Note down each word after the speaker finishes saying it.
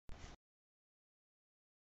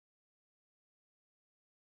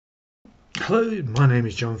Hello, my name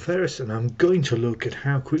is John Ferris and I'm going to look at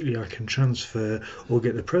how quickly I can transfer or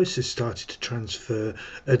get the process started to transfer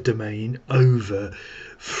a domain over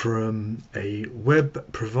from a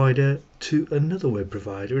web provider to another web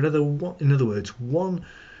provider. In other words, one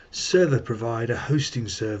server provider, hosting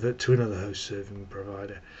server, to another host serving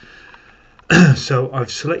provider. So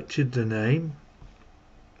I've selected the name.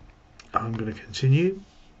 I'm going to continue.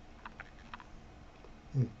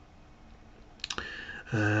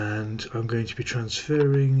 And I'm going to be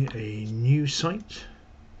transferring a new site,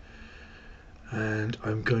 and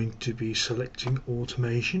I'm going to be selecting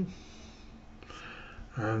automation,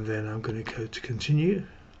 and then I'm going to go to continue,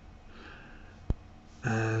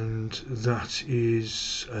 and that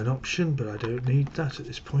is an option, but I don't need that at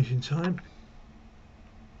this point in time.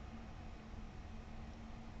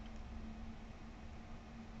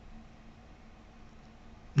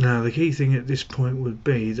 Now the key thing at this point would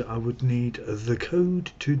be that I would need the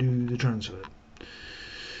code to do the transfer.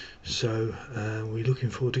 So we're looking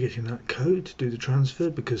forward to getting that code to do the transfer,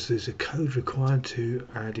 because there's a code required to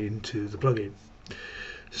add into the plugin.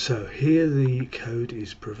 So here the code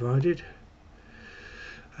is provided,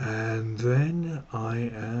 and then I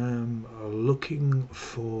am looking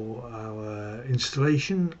for our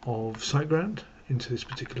installation of SiteGround into this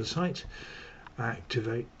particular site.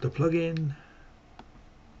 Activate the plugin.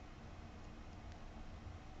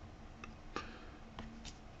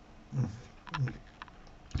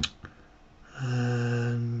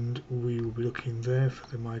 And we will be looking there for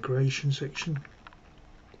the migration section.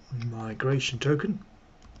 Migration token.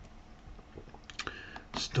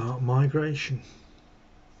 Start migration.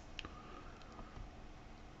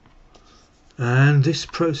 And this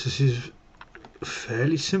process is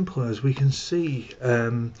fairly simple, as we can see.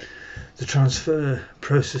 The transfer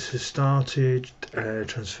process has started,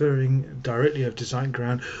 transferring directly over to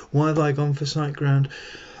SiteGround. Why have I gone for SiteGround?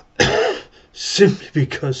 Simply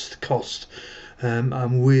because the cost.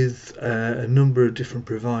 I'm with a number of different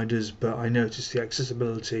providers, but I noticed the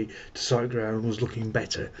accessibility to SiteGround was looking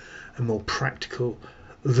better and more practical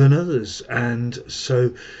than others, and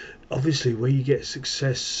so obviously where you get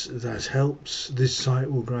success, that helps. This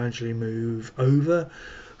site will gradually move over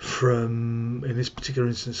from, in this particular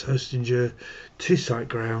instance, Hostinger to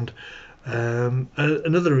SiteGround.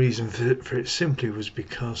 Another reason for it simply was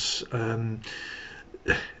because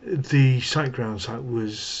the SiteGround site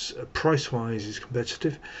was price-wise is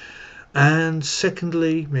competitive, and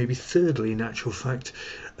secondly, maybe thirdly, in actual fact,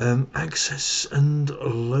 access and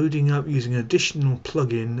loading up using an additional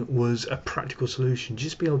plugin was a practical solution.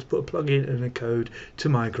 Just be able to put a plugin and a code to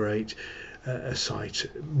migrate a site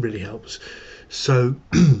really helps. So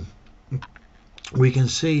we can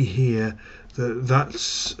see here that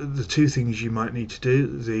that's the two things you might need to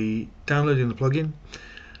do: the downloading the plugin,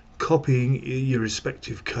 copying your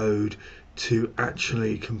respective code to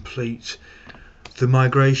actually complete the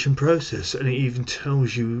migration process, and it even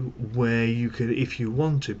tells you where you can, if you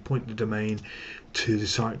want to, point the domain to the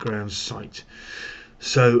SiteGround site.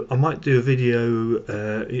 So I might do a video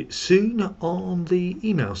soon on the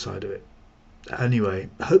email side of it. Anyway,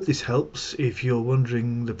 I hope this helps if you're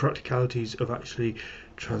wondering the practicalities of actually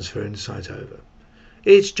transferring the site over.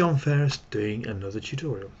 It's John Ferris doing another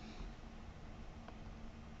tutorial.